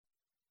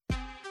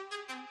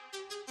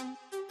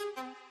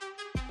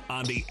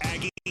on the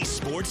Aggie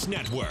Sports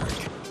Network.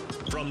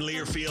 From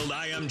Learfield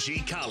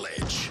IMG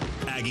College,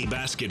 Aggie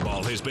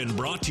basketball has been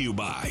brought to you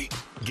by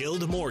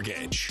Guild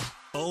Mortgage.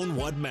 Own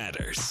what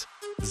matters.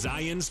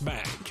 Zions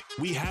Bank.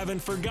 We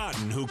haven't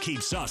forgotten who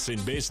keeps us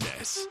in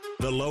business.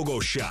 The Logo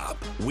Shop.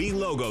 We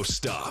logo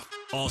stuff.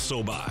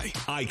 Also by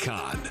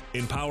Icon.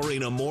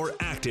 Empowering a more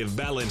active,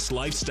 balanced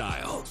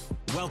lifestyle.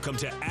 Welcome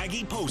to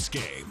Aggie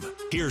Postgame.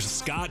 Here's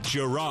Scott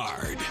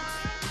Garrard.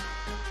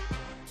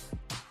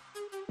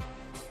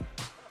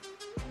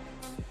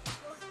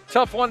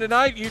 Tough one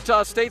tonight.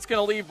 Utah State's going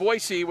to leave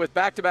Boise with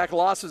back-to-back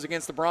losses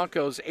against the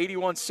Broncos.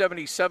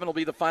 81-77 will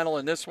be the final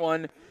in this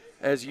one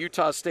as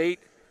Utah State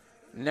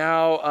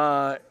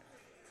now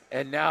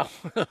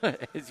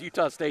as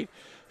Utah State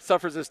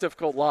suffers this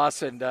difficult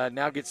loss and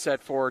now gets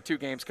set for two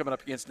games coming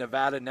up against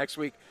Nevada next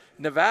week.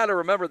 Nevada,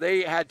 remember,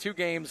 they had two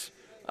games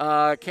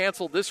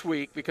canceled this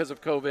week because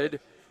of COVID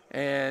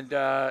and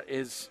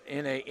is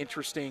in an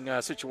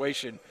interesting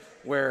situation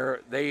where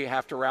they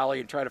have to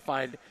rally and try to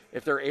find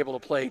if they're able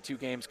to play two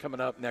games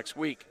coming up next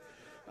week.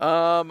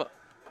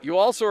 You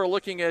also are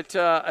looking at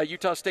a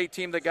Utah State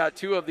team that got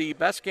two of the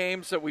best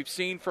games that we've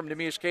seen from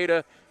Neemias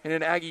Queta in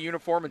an Aggie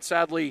uniform, and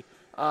sadly,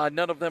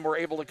 none of them were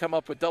able to come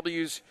up with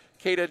W's.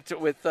 Queta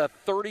with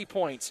 30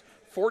 points,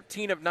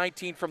 14 of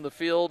 19 from the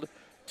field,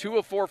 2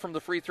 of 4 from the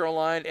free throw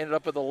line, ended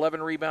up with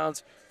 11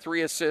 rebounds,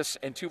 3 assists,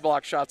 and 2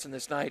 block shots in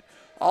this night.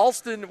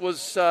 Alston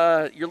was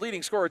your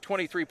leading scorer,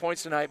 23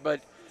 points tonight, but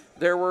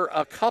there were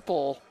a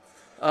couple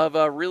of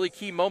really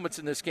key moments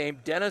in this game.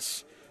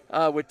 Dennis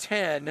with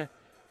 10,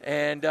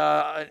 and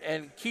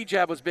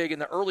Kejab was big in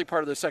the early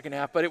part of the second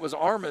half, but it was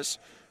Armas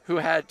who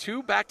had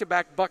 2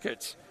 back-to-back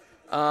buckets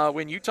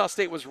when Utah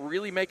State was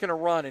really making a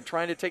run and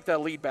trying to take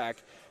that lead back.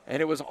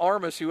 And it was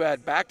Armas who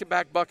had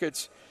back-to-back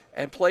buckets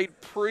and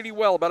played pretty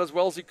well, about as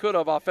well as he could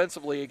have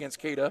offensively against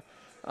Queta,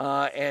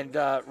 and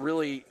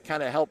really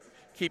kind of helped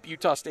keep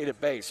Utah State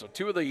at bay. So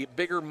 2 of the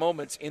bigger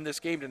moments in this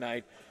game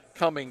tonight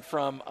coming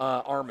from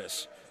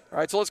Armas. All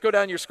right, so let's go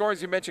down your scoring.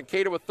 As you mentioned,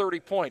 Queta with 30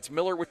 points,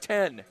 Miller with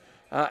 10,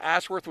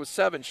 Ashworth with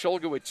 7,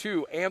 Shulga with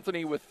 2,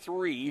 Anthony with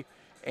 3,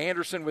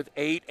 Anderson with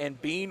 8, and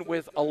Bean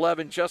with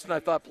 11. Justin, I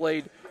thought,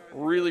 played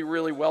really,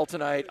 really well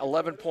tonight.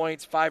 11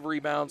 points, 5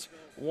 rebounds,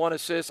 1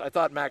 assist. I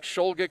thought Max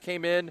Shulga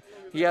came in.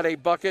 He had a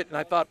bucket, and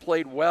I thought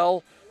played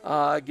well,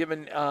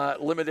 given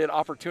limited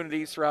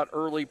opportunities throughout the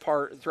early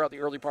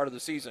part of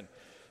the season.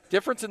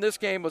 Difference in this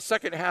game was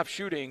second half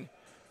shooting.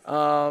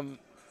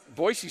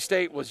 Boise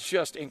State was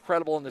just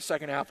incredible in the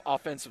second half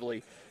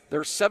offensively.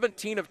 They're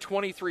 17 of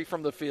 23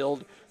 from the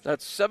field.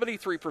 That's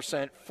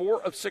 73%.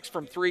 4 of 6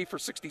 from 3 for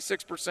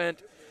 66%.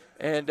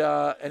 And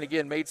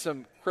again, made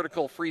some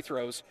critical free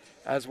throws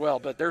as well.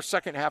 But their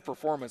second half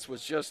performance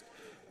was just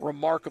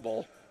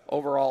remarkable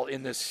overall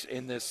in this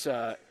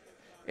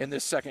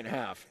second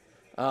half.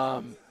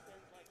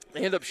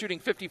 They end up shooting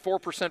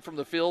 54% from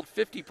the field.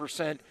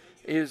 50%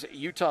 is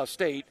Utah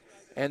State.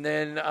 And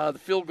then the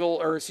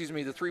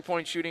the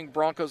three-point shooting,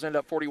 Broncos end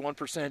up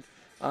 41%.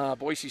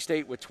 Boise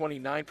State with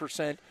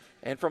 29%.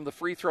 And from the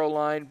free throw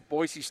line,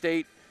 Boise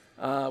State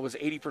was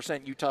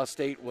 80%. Utah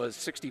State was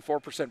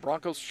 64%.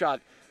 Broncos shot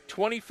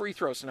 20 free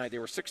throws tonight. They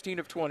were 16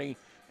 of 20,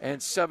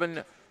 and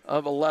 7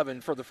 of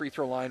 11 for the free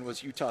throw line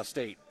was Utah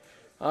State.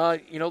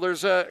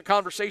 There's a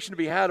conversation to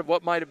be had of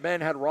what might have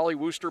been had Raleigh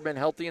Wooster been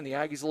healthy and the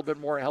Aggies a little bit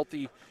more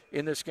healthy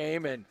in this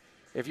game. And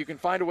if you can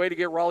find a way to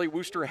get Raleigh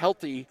Wooster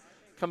healthy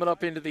coming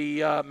up into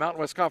the Mountain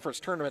West Conference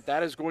tournament,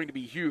 that is going to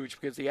be huge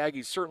because the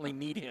Aggies certainly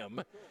need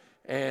him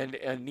and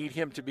need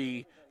him to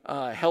be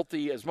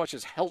healthy as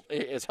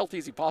healthy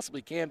as he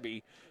possibly can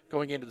be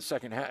going into the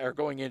second half or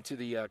going into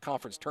the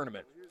conference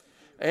tournament.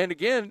 And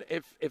again,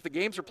 if the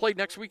games are played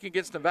next week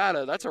against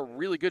Nevada, that's a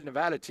really good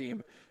Nevada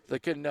team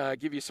that can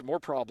give you some more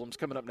problems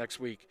coming up next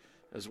week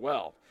as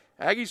well.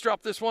 Aggies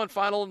dropped this one,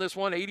 final in this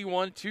one,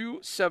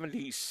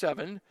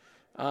 81-77.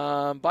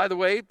 By the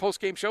way,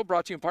 post-game show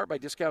brought to you in part by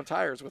Discount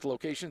Tires with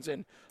locations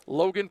in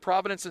Logan,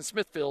 Providence, and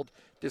Smithfield.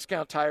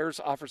 Discount Tires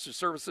offers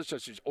services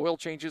such as oil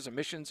changes,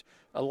 emissions,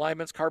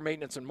 alignments, car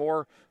maintenance, and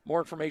more. More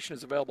information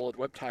is available at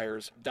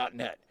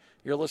webtires.net.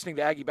 You're listening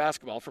to Aggie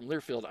Basketball from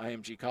Learfield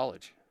IMG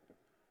College.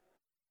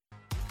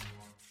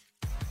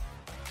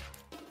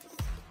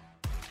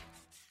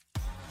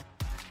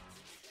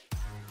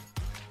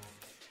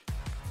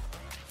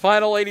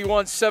 Final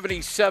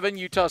 81-77.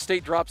 Utah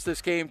State drops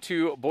this game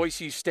to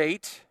Boise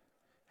State.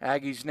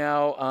 Aggies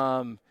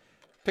now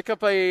pick up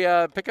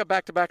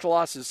back-to-back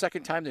losses.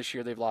 Second time this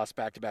year they've lost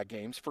back-to-back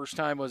games. First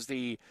time was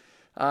the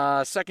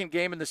second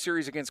game in the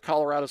series against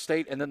Colorado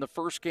State, and then the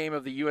first game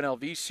of the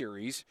UNLV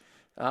series.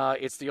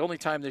 It's the only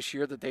time this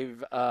year that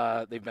they've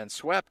been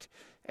swept,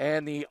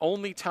 and the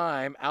only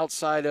time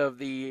outside of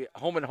the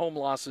home-and-home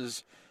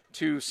losses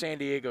to San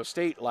Diego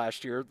State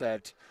last year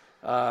that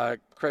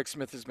Craig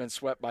Smith has been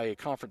swept by a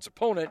conference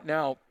opponent.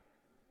 Now,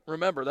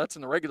 remember, that's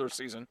in the regular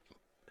season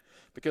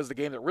because the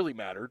game that really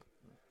mattered,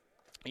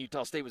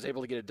 Utah State was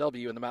able to get a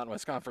W in the Mountain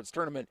West Conference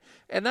tournament.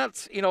 And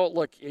that's,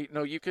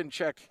 you can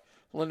check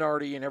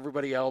Lenardi and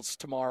everybody else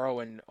tomorrow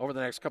and over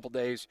the next couple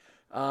days.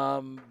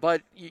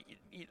 But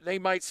they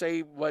might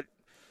say what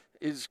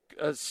is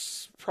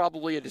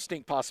probably a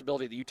distinct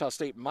possibility that Utah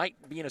State might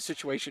be in a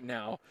situation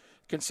now,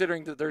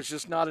 considering that there's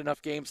just not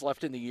enough games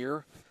left in the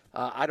year.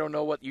 I don't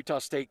know what Utah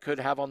State could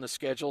have on the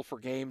schedule for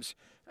games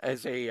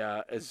as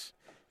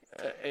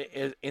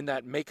in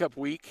that makeup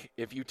week,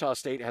 if Utah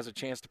State has a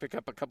chance to pick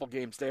up a couple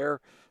games there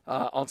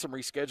on some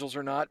reschedules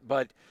or not.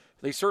 But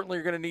they certainly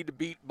are going to need to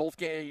beat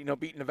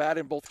beat Nevada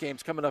in both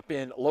games coming up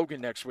in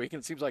Logan next week.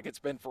 And it seems like it's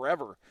been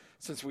forever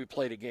since we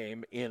played a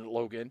game in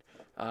Logan.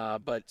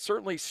 But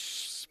certainly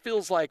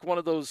feels like one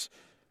of those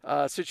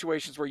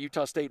situations where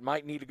Utah State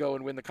might need to go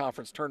and win the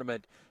conference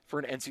tournament for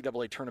an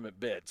NCAA tournament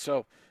bid.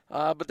 So,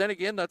 but then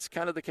again, that's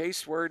kind of the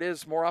case where it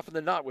is more often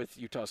than not with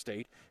Utah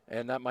State,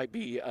 and that might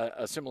be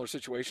a similar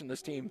situation.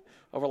 This team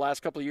over the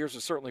last couple of years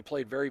has certainly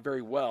played very,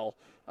 very well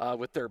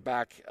with their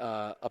back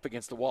up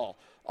against the wall.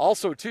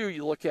 Also, too,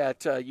 you look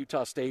at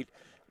Utah State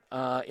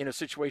in a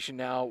situation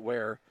now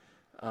where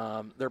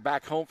they're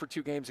back home for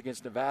 2 games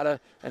against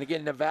Nevada. And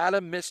again, Nevada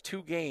missed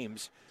 2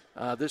 games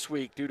this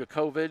week due to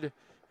COVID.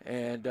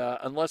 And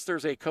unless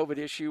there's a COVID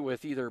issue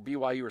with either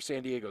BYU or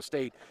San Diego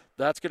State,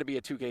 that's going to be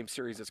a 2-game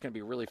series that's going to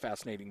be really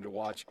fascinating to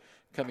watch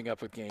coming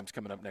up with games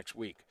coming up next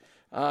week.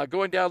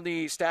 Going down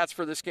the stats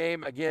for this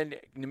game, again,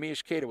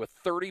 Neemias Queta with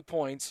 30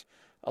 points,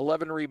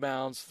 11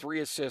 rebounds, 3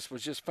 assists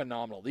was just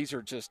phenomenal. These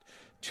are just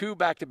 2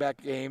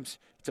 back-to-back games.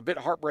 It's a bit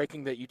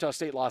heartbreaking that Utah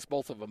State lost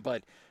both of them,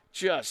 but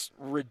just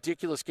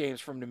ridiculous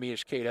games from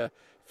Neemias Queta.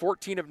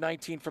 14 of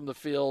 19 from the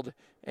field,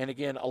 and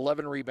again,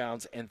 11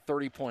 rebounds and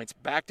 30 points.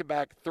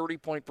 Back-to-back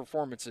 30-point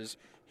performances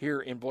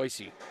here in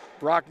Boise.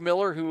 Brock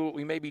Miller, who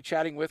we may be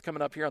chatting with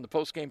coming up here on the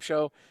post-game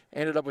show,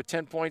 ended up with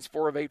 10 points,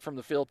 4 of 8 from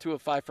the field, 2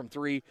 of 5 from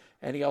 3,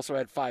 and he also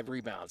had 5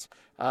 rebounds.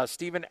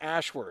 Stephen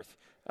Ashworth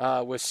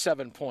with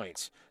 7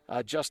 points.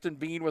 Justin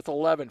Bean with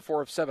 11,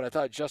 4 of 7. I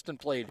thought Justin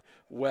played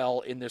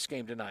well in this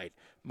game tonight.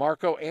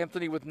 Marco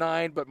Anthony with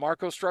 9, but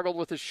Marco struggled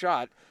with his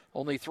shot.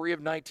 Only 3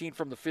 of 19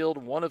 from the field,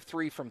 1 of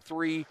 3 from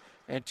 3,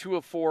 and 2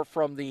 of 4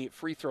 from the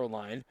free throw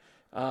line.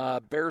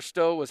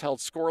 Bairstow was held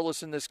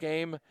scoreless in this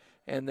game.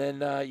 And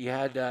then you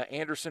had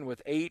Anderson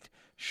with 8,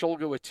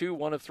 Shulga with 2,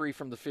 1 of 3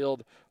 from the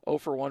field, 0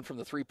 for 1 from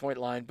the three-point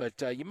line. But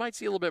you might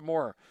see a little bit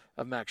more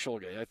of Max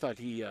Shulga. I thought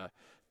he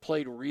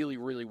played really,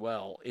 really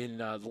well in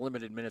the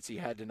limited minutes he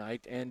had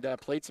tonight, and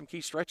played some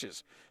key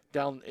stretches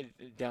down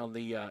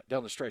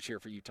the stretch here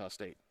for Utah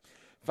State.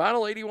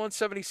 Final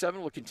 81-77.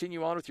 We'll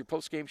continue on with your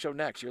post-game show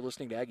next. You're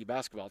listening to Aggie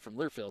Basketball from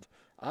Learfield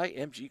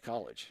IMG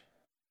College.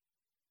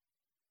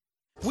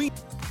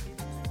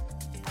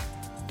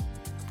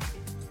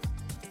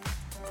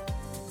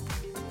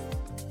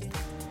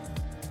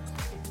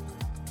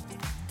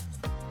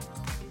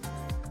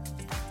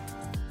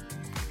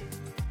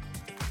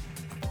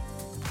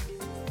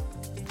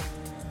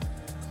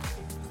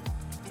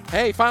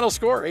 Hey, final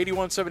score,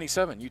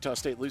 81-77. Utah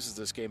State loses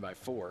this game by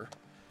 4.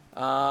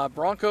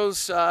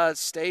 Broncos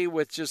stay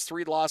with just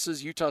 3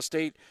 losses. Utah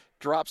State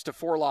drops to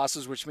 4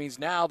 losses, which means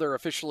now they're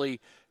officially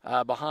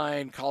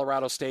behind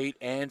Colorado State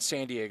and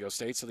San Diego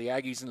State. So the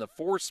Aggies in the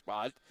 4th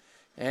spot,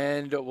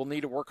 and will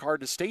need to work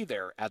hard to stay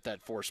there at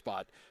that 4th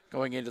spot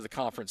going into the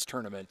conference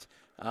tournament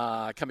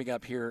coming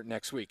up here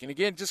next week. And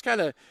again, just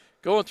kind of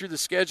going through the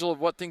schedule of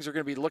what things are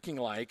going to be looking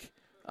like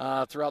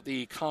throughout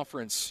the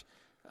conference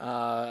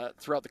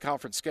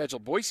schedule.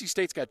 Boise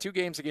State's got 2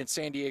 games against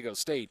San Diego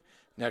State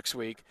next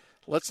week.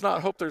 Let's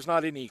not hope there's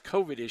not any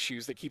COVID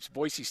issues that keeps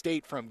Boise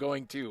State from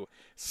going to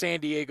San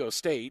Diego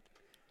State.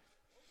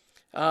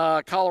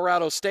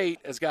 Colorado State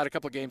has got a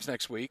couple of games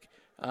next week.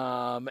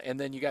 And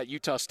then you got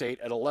Utah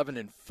State at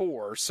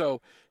 11-4. So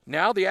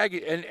now the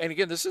Aggies, and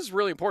again, this is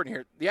really important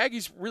here. The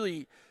Aggies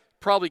really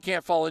probably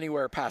can't fall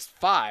anywhere past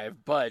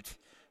 5, but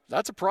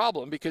that's a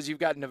problem because you've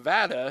got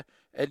Nevada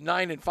at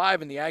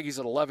 9-5 and the Aggies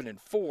at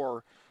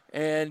 11-4.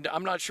 And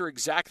I'm not sure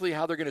exactly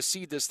how they're going to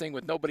seed this thing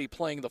with nobody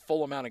playing the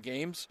full amount of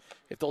games,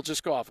 if they'll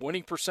just go off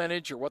winning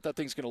percentage or what that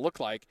thing's going to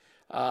look like.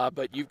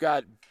 But you've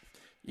got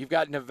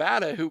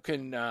Nevada, who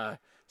can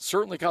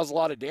certainly cause a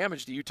lot of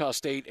damage to Utah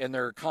State and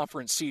their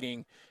conference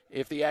seeding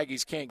if the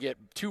Aggies can't get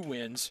 2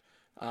 wins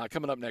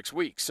coming up next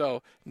week.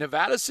 So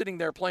Nevada's sitting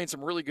there playing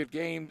some really good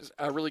games,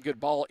 really good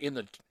ball in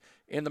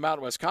the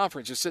Mountain West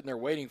Conference, just sitting there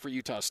waiting for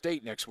Utah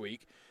State next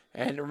week.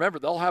 And remember,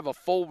 they'll have a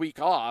full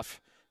week off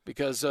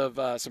because of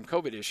some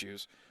COVID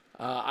issues.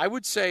 I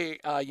would say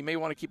you may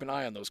want to keep an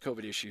eye on those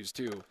COVID issues,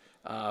 too,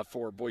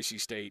 for Boise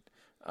State,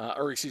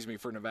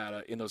 for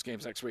Nevada in those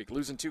games next week.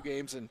 Losing 2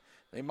 games, and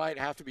they might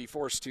have to be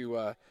forced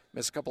to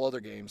miss a couple other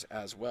games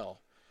as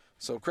well.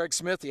 So Craig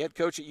Smith, the head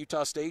coach at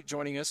Utah State,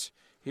 joining us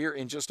here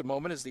in just a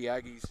moment as the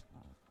Aggies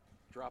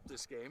drop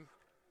this game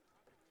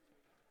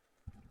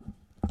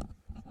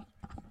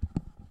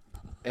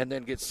and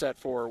then get set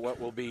for what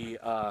will be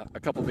a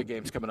couple big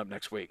games coming up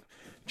next week.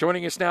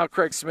 Joining us now,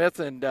 Craig Smith,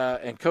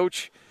 and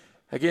Coach,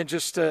 again,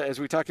 just as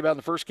we talked about in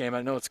the first game,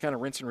 I know it's kind of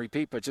rinse and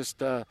repeat, but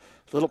just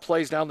little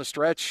plays down the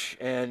stretch,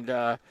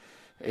 and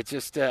it's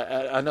just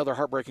another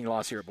heartbreaking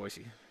loss here at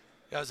Boise.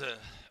 It was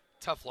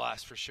tough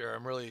loss for sure.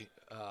 I'm really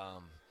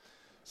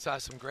saw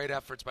some great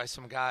efforts by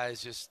some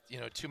guys. Just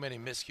too many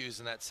miscues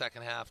in that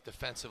second half,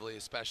 defensively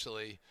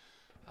especially,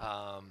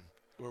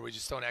 where we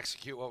just don't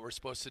execute what we're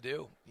supposed to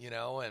do.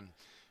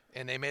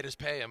 And they made us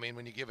pay. I mean,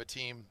 when you give a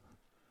team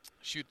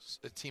shoots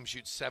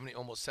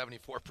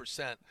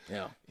 74%.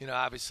 Yeah.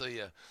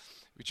 Obviously,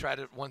 we tried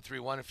it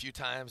 1-3-1 a few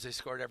times. They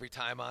scored every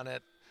time on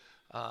it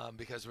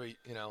because we,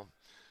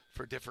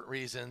 for different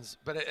reasons.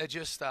 But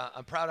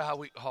I'm proud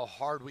of how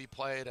hard we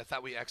played. I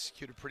thought we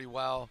executed pretty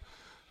well.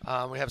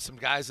 We have some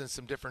guys in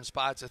some different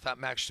spots. I thought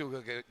Max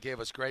Stuga gave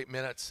us great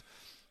minutes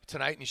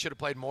tonight, and he should have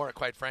played more,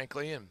 quite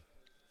frankly. And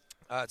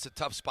it's a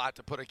tough spot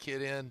to put a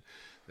kid in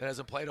that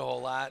hasn't played a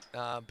whole lot.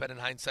 But in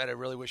hindsight, I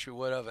really wish we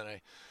would have, and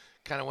I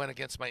kind of went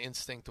against my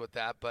instinct with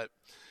that. But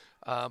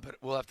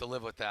we'll have to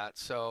live with that.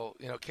 So,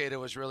 Keita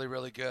was really,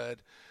 really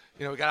good.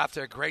 We got off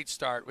to a great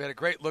start. We had a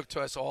great look to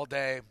us all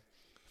day.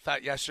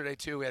 Thought yesterday,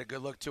 too, we had a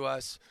good look to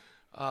us.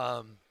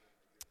 Thought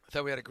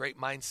we had a great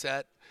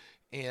mindset.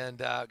 And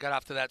got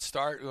off to that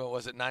start.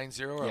 Was it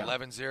 9-0 or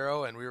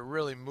 11-0? And we were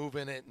really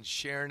moving it and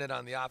sharing it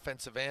on the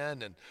offensive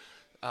end. And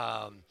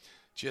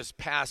just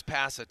pass,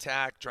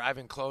 attack,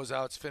 driving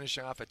closeouts,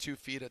 finishing off at 2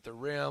 feet at the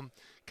rim.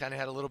 Kind of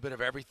had a little bit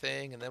of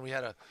everything. And then we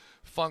had a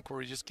funk where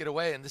we just get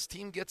away. And this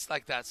team gets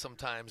like that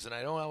sometimes. And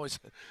I don't always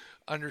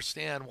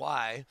understand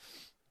why.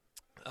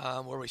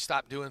 Where we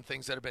stop doing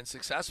things that have been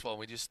successful. And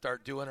we just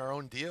start doing our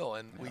own deal.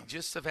 And we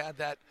just have had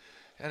that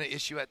kind of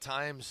issue at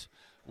times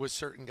with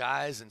certain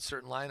guys and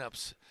certain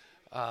lineups,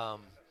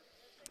 and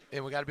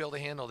we got to be able to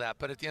handle that.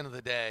 But at the end of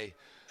the day,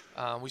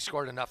 we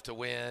scored enough to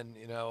win.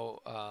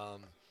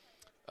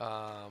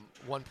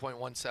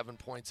 1.17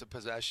 points of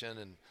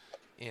possession,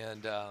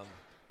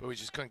 but we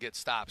just couldn't get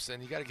stops.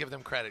 And you got to give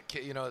them credit.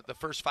 The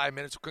first 5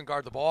 minutes we couldn't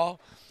guard the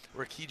ball,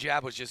 where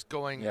Kijab was just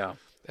going. Yeah.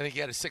 I think he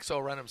had a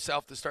 6-0 run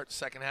himself to start the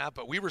second half,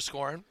 but we were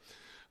scoring.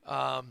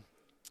 Then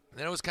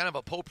it was kind of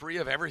a potpourri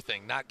of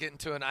everything. Not getting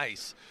to an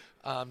ice.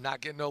 Not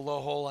getting no low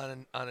hole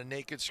on a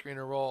naked screen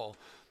or roll.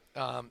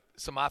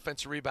 Some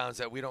offensive rebounds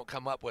that we don't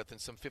come up with,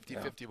 and some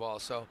 50-50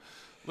 balls. So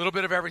a little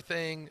bit of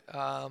everything,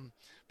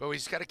 but we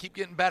just got to keep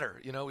getting better.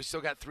 We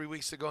still got 3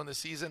 weeks to go in the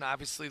season.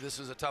 Obviously, this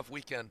was a tough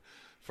weekend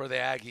for the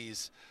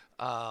Aggies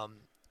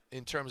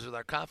in terms of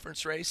our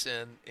conference race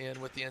and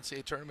with the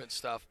NCAA tournament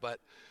stuff. But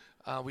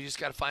we just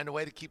got to find a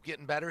way to keep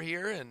getting better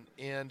here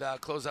and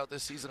close out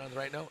this season on the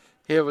right note.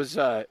 It was,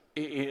 and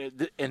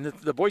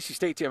the Boise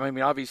State team, I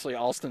mean, obviously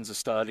Alston's a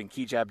stud, and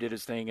Kijab did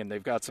his thing, and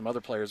they've got some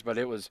other players, but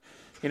it was,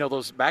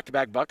 those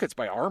back-to-back buckets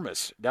by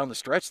Armas down the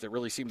stretch that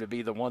really seemed to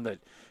be the one that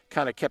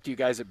kind of kept you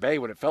guys at bay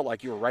when it felt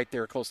like you were right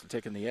there close to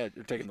taking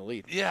the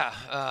lead.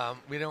 Yeah,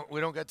 we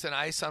don't get to an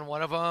ice on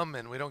one of them,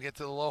 and we don't get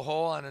to the low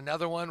hole on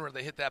another one where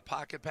they hit that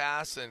pocket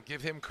pass, and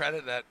give him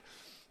credit that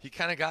he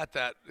kind of got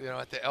that,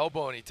 at the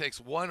elbow, and he takes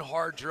one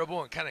hard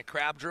dribble and kind of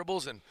crab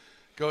dribbles and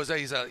goes.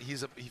 He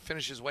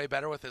finishes way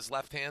better with his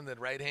left hand than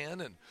right hand,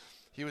 and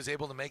he was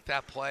able to make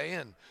that play.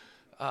 And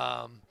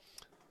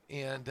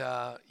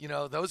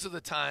those are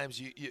the times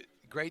you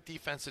great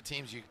defensive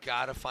teams. You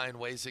got to find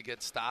ways to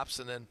get stops,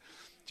 and then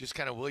just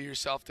kind of will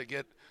yourself to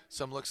get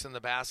some looks in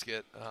the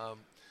basket. I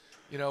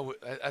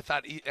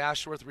thought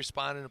Ashworth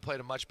responded and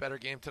played a much better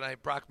game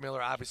tonight. Brock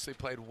Miller obviously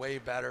played way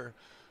better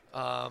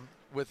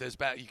with his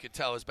back. You could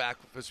tell his back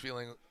was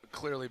feeling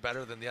clearly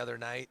better than the other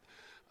night.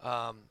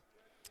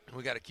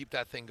 We got to keep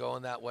that thing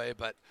going that way.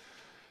 But,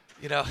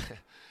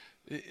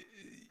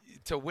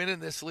 to win in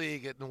this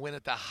league and win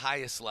at the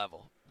highest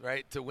level,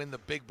 right, to win the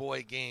big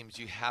boy games,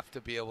 you have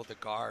to be able to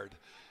guard.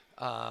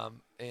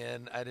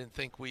 And I didn't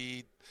think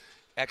we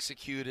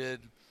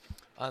executed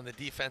on the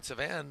defensive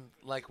end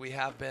like we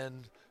have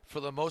been for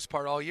the most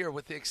part all year,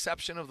 with the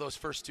exception of those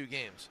first 2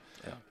 games.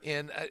 Yeah.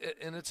 And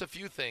it's a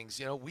few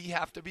things. We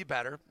have to be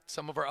better.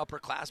 Some of our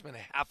upperclassmen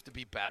have to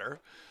be better.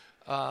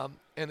 And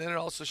then it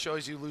also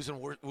shows you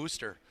losing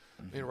Wooster.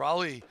 I mean,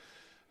 Raleigh,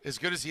 as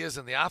good as he is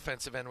in the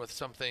offensive end with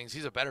some things,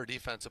 he's a better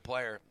defensive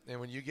player. And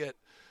when you get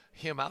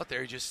him out there,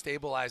 he just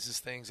stabilizes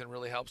things and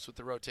really helps with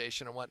the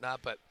rotation and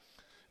whatnot. But,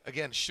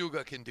 again,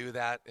 Shuga can do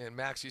that. And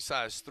Max, you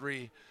saw his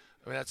 3.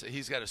 I mean,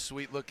 he's got a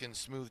sweet-looking,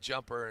 smooth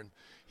jumper, and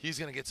he's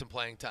going to get some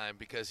playing time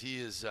because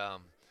he's going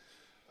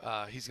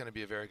to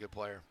be a very good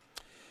player.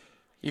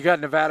 You got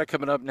Nevada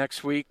coming up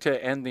next week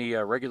to end the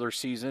regular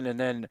season, and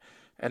then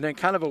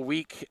kind of a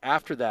week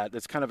after that.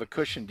 That's kind of a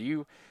cushion. Do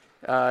you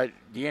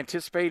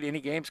anticipate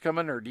any games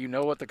coming, or do you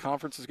know what the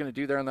conference is going to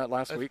do there in that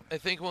last week? I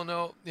think we'll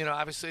know.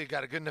 Obviously, you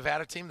got a good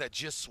Nevada team that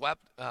just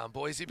swept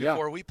Boise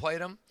before we played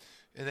them,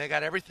 and they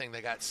got everything.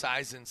 They got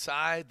size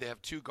inside. They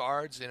have 2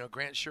 guards.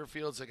 Grant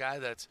Sherfield's a guy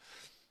that's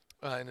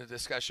in a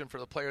discussion for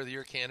the Player of the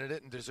Year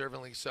candidate, and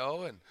deservingly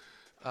so. And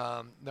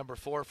number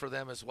 4 for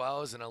them as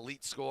well is an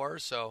elite scorer.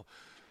 So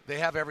they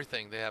have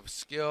everything. They have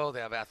skill, they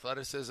have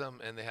athleticism,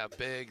 and they have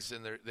bigs,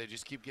 and they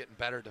just keep getting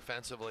better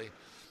defensively.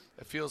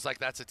 It feels like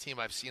that's a team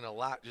I've seen a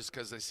lot just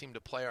because they seem to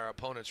play our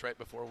opponents right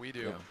before we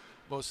do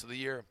most of the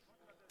year.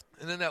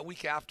 And then that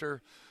week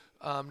after,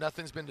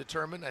 nothing's been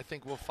determined. I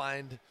think we'll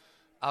find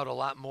out a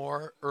lot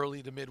more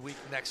early to midweek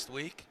next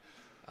week.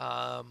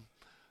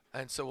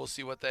 and so we'll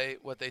see what they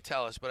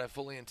tell us. But I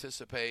fully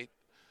anticipate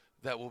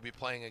that we'll be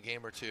playing a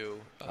game or two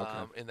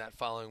in that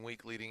following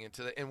week leading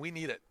into and we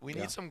need it. We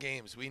need some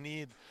games. We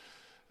need,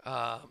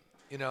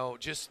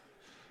 just.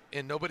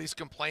 And nobody's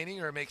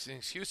complaining or making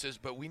excuses,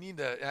 but we need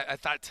to. I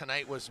thought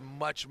tonight was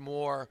much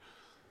more.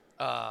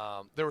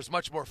 There was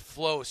much more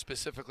flow,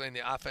 specifically in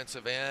the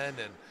offensive end,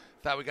 and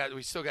thought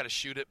we still got to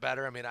shoot it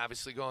better. I mean,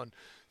 obviously going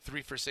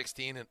 3 for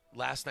 16 and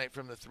last night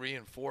from the 3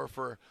 and 4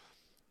 for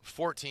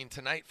 14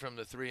 tonight from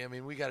the 3. I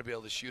mean, we got to be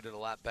able to shoot it a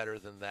lot better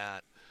than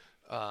that.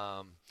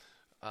 So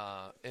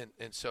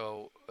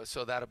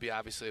that'll be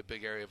obviously a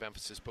big area of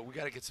emphasis. But we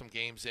got to get some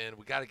games in.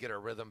 We got to get our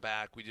rhythm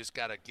back. We just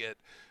got to get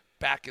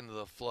back into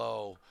the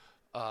flow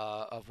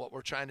of what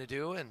we're trying to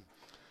do and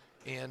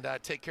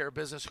take care of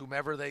business,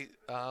 whomever they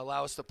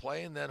allow us to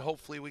play, and then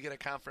hopefully we get a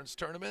conference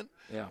tournament.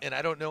 Yeah. And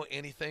I don't know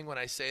anything when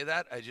I say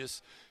that.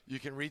 You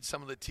can read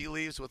some of the tea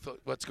leaves with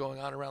what's going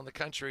on around the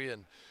country,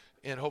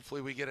 and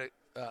hopefully we get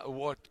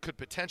what could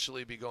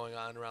potentially be going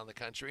on around the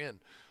country, and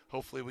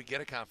hopefully we get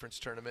a conference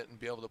tournament and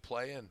be able to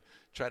play and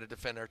try to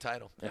defend our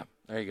title. Yeah,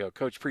 there you go.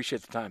 Coach,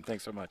 appreciate the time.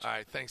 Thanks so much. All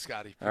right, thanks,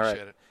 Scotty.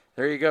 Appreciate it.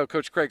 There you go.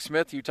 Coach Craig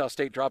Smith, Utah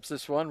State drops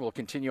this one. We'll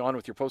continue on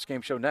with your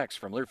postgame show next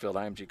from Learfield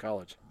IMG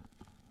College.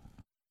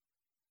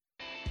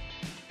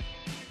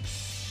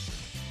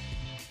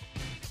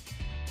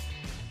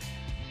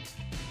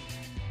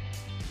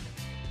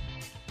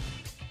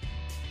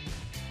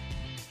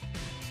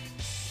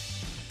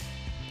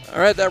 All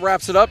right, that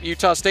wraps it up.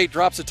 Utah State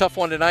drops a tough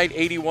one tonight,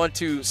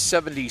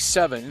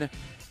 81-77.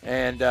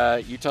 And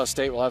Utah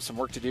State will have some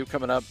work to do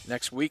coming up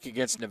next week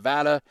against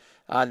Nevada.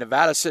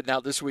 Nevada sitting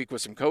out this week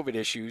with some COVID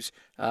issues,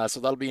 so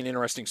that'll be an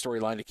interesting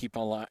storyline to keep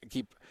on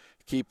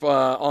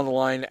the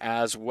line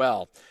as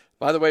well.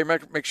 By the way,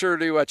 make sure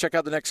to check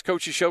out the next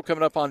Coaches Show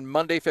coming up on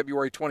Monday,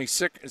 February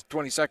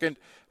 22nd.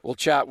 We'll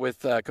chat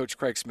with Coach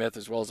Craig Smith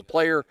as well as a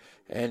player,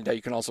 and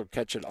you can also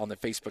catch it on the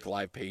Facebook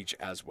Live page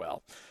as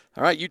well.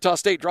 All right, Utah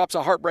State drops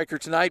a heartbreaker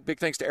tonight. Big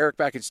thanks to Eric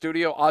back in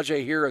studio.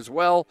 Ajay here as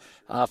well.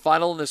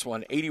 Final in this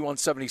one,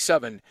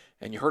 81-77,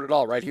 and you heard it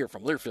all right here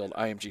from Learfield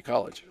IMG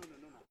College.